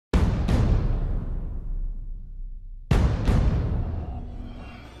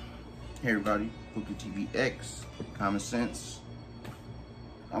Hey everybody, Bookie TV X, Common Sense.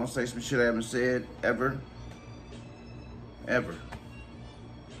 I'm gonna say some shit I haven't said ever.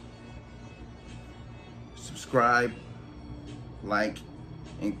 Subscribe, like,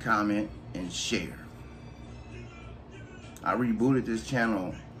 and comment, and share. I rebooted this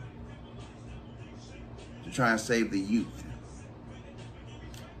channel to try and save the youth.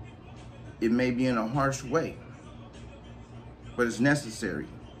 It may be in a harsh way, but it's necessary.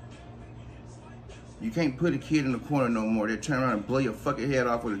 You can't put a kid in the corner no more. They'll turn around and blow your fucking head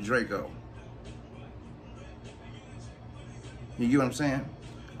off with a Draco. You get what I'm saying?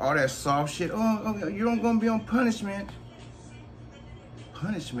 All that soft shit. Oh, you don't gonna be on punishment.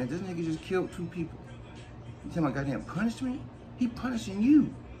 Punishment? This nigga just killed 2 people. You tell my goddamn punishment? He punishing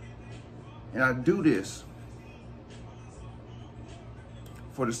you. And I do this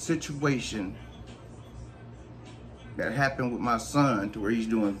for the situation that happened with my son, to where he's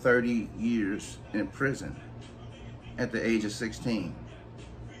doing 30 years in prison at the age of 16.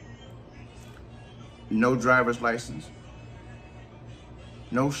 No driver's license.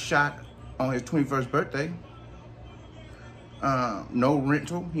 No shot on his 21st birthday. No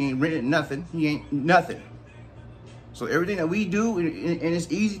rental. He ain't rented nothing. He ain't nothing. So everything that we do, and it's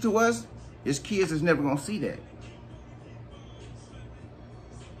easy to us, his kids is never gonna see that.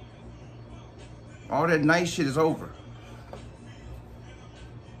 All that nice shit is over.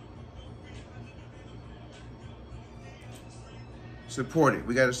 Support it.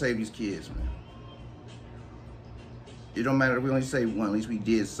 We gotta save these kids, man. It don't matter if we only save one. At least we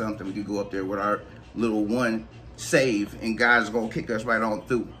did something. We could go up there with our little one save, and God's gonna kick us right on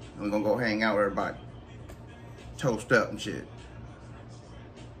through. And we're gonna go hang out with everybody. Toast up and shit.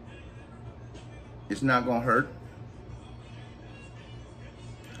 It's not gonna hurt.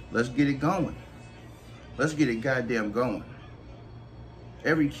 Let's get it going. Let's get it goddamn going.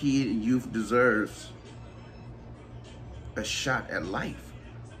 Every kid and youth deserves a shot at life.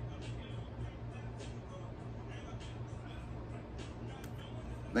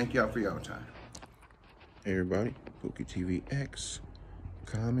 Thank y'all for y'all time. Hey everybody, Bookie TV X,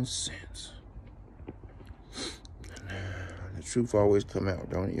 Common Sense. The truth always come out,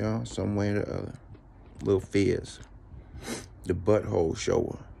 don't it, y'all? Some way or the other. Little Fizz, the butthole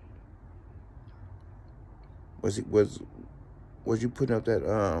shower. Was you putting up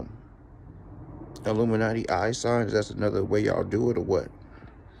that Illuminati eye signs? That's another way y'all do it, or what?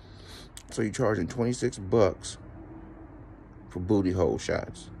 So you charging $26 for booty hole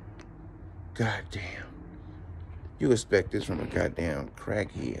shots. God damn. You expect this from a goddamn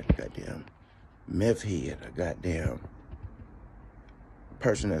crackhead, a goddamn meth head, a goddamn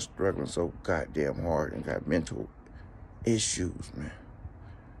person that's struggling so goddamn hard and got mental issues, man.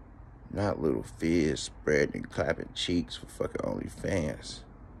 Not little Fizz spreading and clapping cheeks for fucking OnlyFans.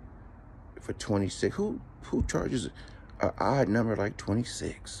 For 26, who charges an odd number like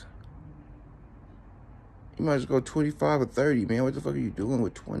 26? You might as well go 25 or 30, man. What the fuck are you doing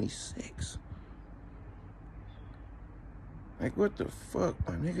with 26? Like, what the fuck,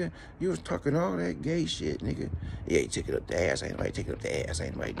 my nigga? You was talking all that gay shit, nigga. Yeah, you took it up the ass. Ain't nobody took it up the ass.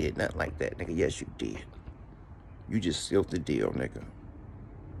 Ain't nobody did nothing like that, nigga. Yes, you did. You just sealed the deal, nigga.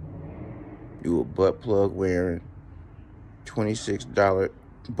 You a butt plug wearing, $26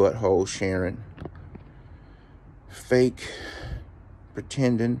 butthole sharing, fake,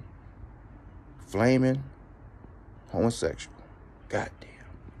 pretending, flaming, homosexual. Goddamn.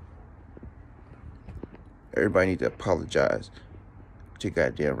 Everybody need to apologize to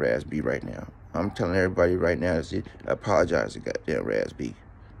goddamn Raz B right now. I'm telling everybody right now to apologize to goddamn Raz B.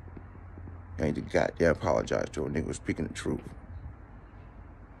 I need to goddamn apologize to a nigga speaking the truth.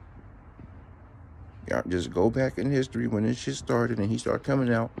 Y'all just go back in history when this shit started and he started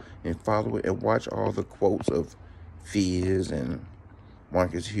coming out, and follow it and watch all the quotes of Fizz and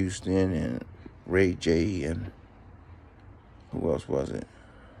Marcus Houston and Ray J and who else was it?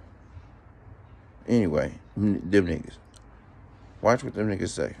 Anyway, them niggas. Watch what them niggas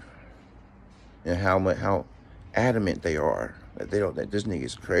say. And how adamant they are that that this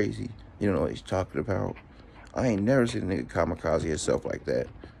nigga's crazy. You don't know what he's talking about. I ain't never seen a nigga kamikaze himself like that.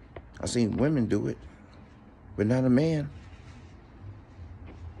 I seen women do it, but not a man.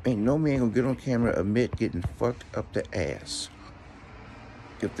 Ain't no man gonna get on camera admit getting fucked up the ass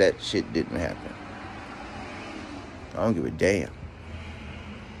if that shit didn't happen. I don't give a damn.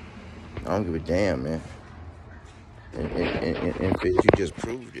 I don't give a damn, man. And Fizz, you just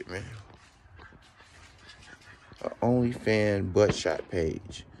proved it, man. A OnlyFans butt shot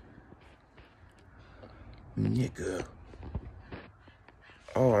page. Nigga.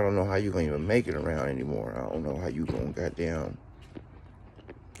 Oh, I don't know how you gonna even make it around anymore. I don't know how you gonna goddamn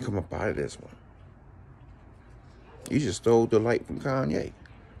Come up out of this one. You just stole the light from Kanye.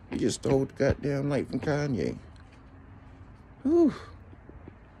 You just stole the goddamn light from Kanye. Whew.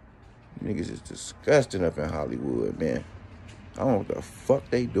 Niggas is disgusting up in Hollywood, man. I don't know what the fuck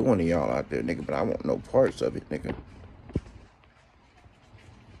they doing to y'all out there, nigga, but I want no parts of it, nigga.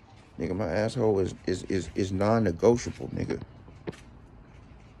 Nigga, my asshole is non-negotiable, nigga.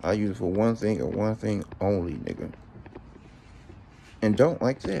 I use it for one thing and one thing only, nigga. And don't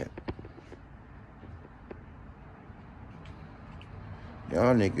like that.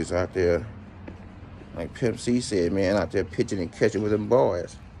 Y'all niggas out there, like Pimp C said, man, out there pitching and catching with them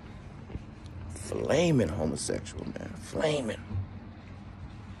boys. Flaming homosexual, man. Flaming.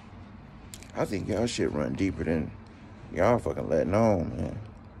 I think y'all shit run deeper than y'all fucking letting on, man.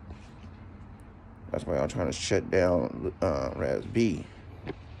 That's why y'all trying to shut down Raz B.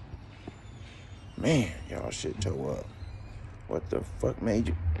 Man, y'all shit toe up. What the fuck made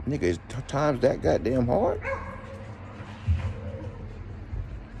you? Nigga, is times that goddamn hard?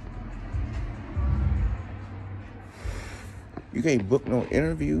 You can't book no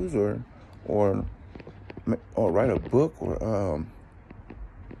interviews or write a book or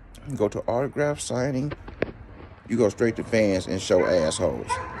go to autograph signing. You go straight to fans and show assholes.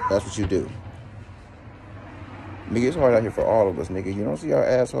 That's what you do. Nigga, it's hard out here for all of us, nigga. You don't see our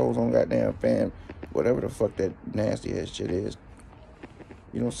assholes on goddamn fan, whatever the fuck that nasty ass shit is.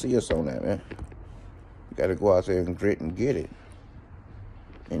 You don't see us on that, man. You gotta go out there and grit and get it.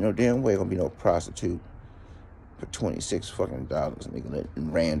 Ain't no damn way gonna be no prostitute for $26 fucking dollars, nigga.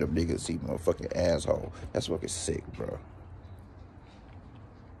 Letting random niggas see my fucking asshole. That's fucking sick, bro.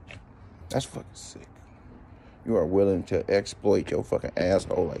 That's fucking sick. You are willing to exploit your fucking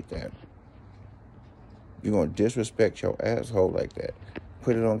asshole like that. You're gonna disrespect your asshole like that.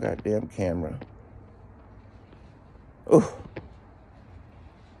 Put it on goddamn camera. Ooh.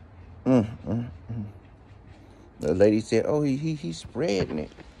 The lady said, oh, he's spreading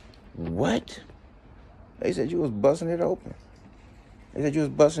it. What? They said you was busting it open. They said you was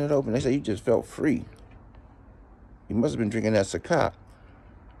busting it open. They said you just felt free. You must have been drinking that Sakat.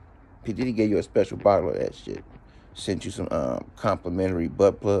 P. Diddy gave you a special bottle of that shit. Sent you some complimentary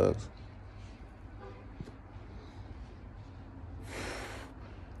butt plugs.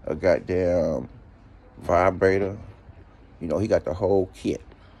 A goddamn vibrator. You know, he got the whole kit.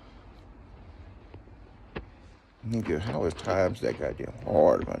 Nigga, how is times that goddamn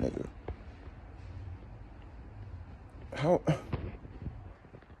hard, my nigga? How?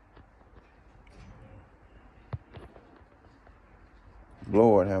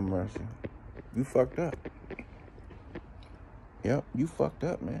 Lord have mercy. You fucked up. Yep, you fucked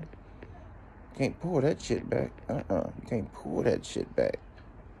up, man. Can't pull that shit back. You can't pull that shit back.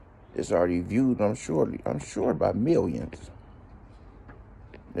 It's already viewed, I'm sure by millions.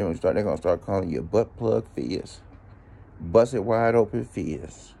 They're gonna start calling you butt plug Fizz. Bust it wide open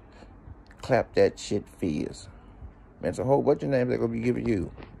Fizz. Clap that shit Fizz. Man, it's a whole bunch of names they're gonna be giving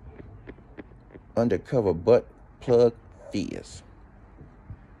you. Undercover butt plug Fizz.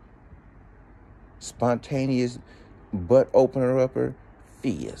 Spontaneous butt opener upper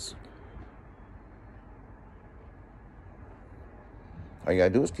Fizz. All you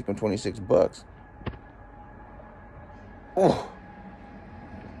gotta do is keep them $26. Oh.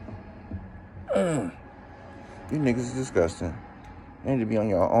 You niggas is disgusting. You need to be on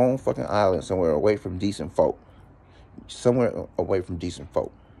your own fucking island somewhere away from decent folk. Somewhere away from decent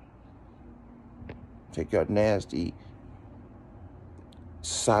folk. Take your nasty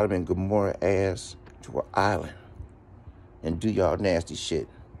Sodom and Gomorrah ass to an island and do y'all nasty shit.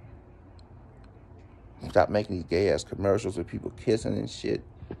 Stop making these gay ass commercials with people kissing and shit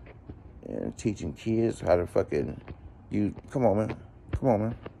and teaching kids how to fucking use. Come on, man. Come on,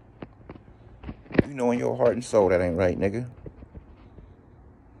 man. You know in your heart and soul that ain't right, nigga.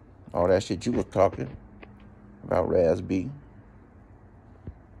 All that shit you was talking about Raz B.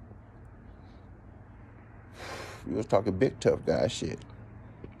 You was talking big tough guy shit.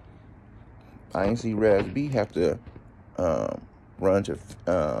 I ain't see Raz B have to run to,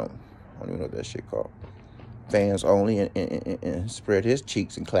 I don't even know what that shit called. Fans only and spread his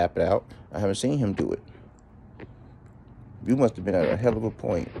cheeks and clap it out. I haven't seen him do it. You must have been at a hell of a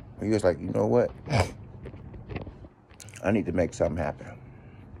point where you was like, you know what? I need to make something happen.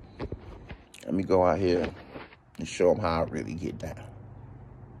 Let me go out here and show them how I really get down.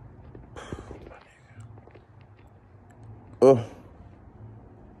 Ugh.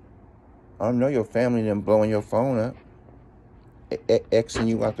 I know your family done blowing your phone up. Xing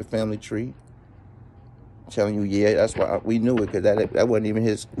you out the family tree. Telling you, yeah, that's why we knew it, because that wasn't even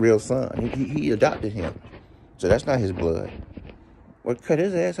his real son. He adopted him. So that's not his blood. Well, cut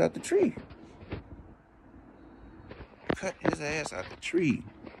his ass out the tree. Cut his ass out the tree.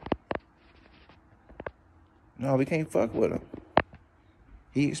 No, we can't fuck with him.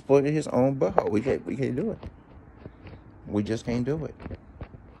 He exploited his own butthole. We can't do it. We just can't do it.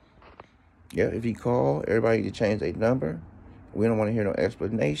 Yeah, if he call, everybody to change their number. We don't want to hear no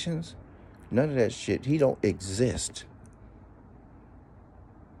explanations. None of that shit. He don't exist.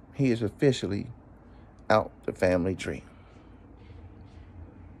 He is officially out the family tree.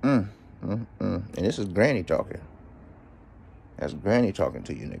 And this is Granny talking. That's Granny talking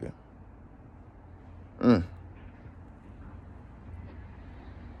to you, nigga.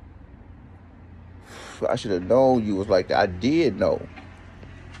 I should have known you was like that. I did know.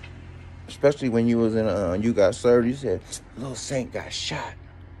 Especially when you was in, you got served. You said, little Saint got shot.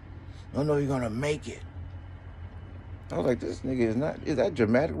 I don't know you're going to make it. I was like, this nigga is not, is that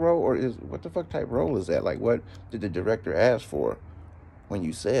dramatic role or is, what the fuck type role is that? Like, what did the director ask for when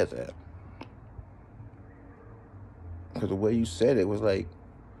you said that? Because the way you said it was like,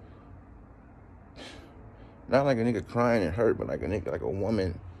 not like a nigga crying and hurt, but like a nigga, like a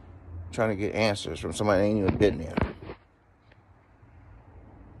woman trying to get answers from somebody that ain't even been there.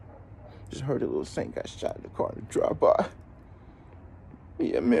 Just heard a little Saint got shot in the car in the drop-by.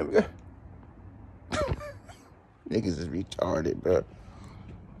 Yeah, man. Niggas is retarded, bro.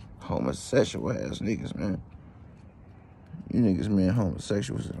 Homosexual ass niggas, man. You niggas, man,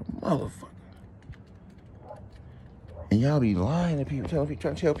 homosexuals is a motherfucker. And y'all be lying to people,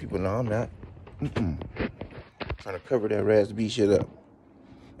 trying to tell people, no, I'm not. Trying to cover that raspy shit up.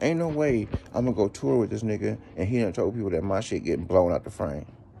 Ain't no way I'm gonna go tour with this nigga and he done told people that my shit getting blown out the frame.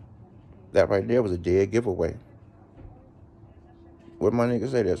 That right there was a dead giveaway. What my nigga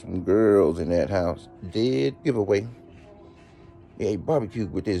say? There's some girls in that house. Dead giveaway. Yeah, he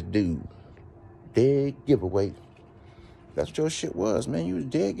barbecued with this dude. Dead giveaway. That's what your shit was, man. You was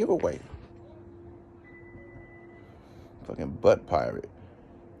dead giveaway. Fucking butt pirate.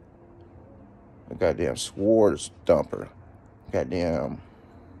 A goddamn sword stumper. Goddamn.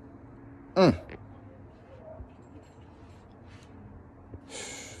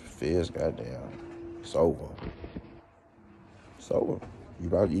 Fizz, goddamn. It's over. It's over.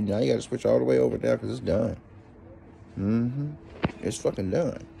 Now you gotta switch all the way over there because it's done. It's fucking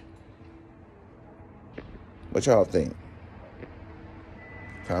done. What y'all think?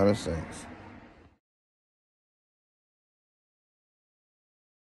 Common sense.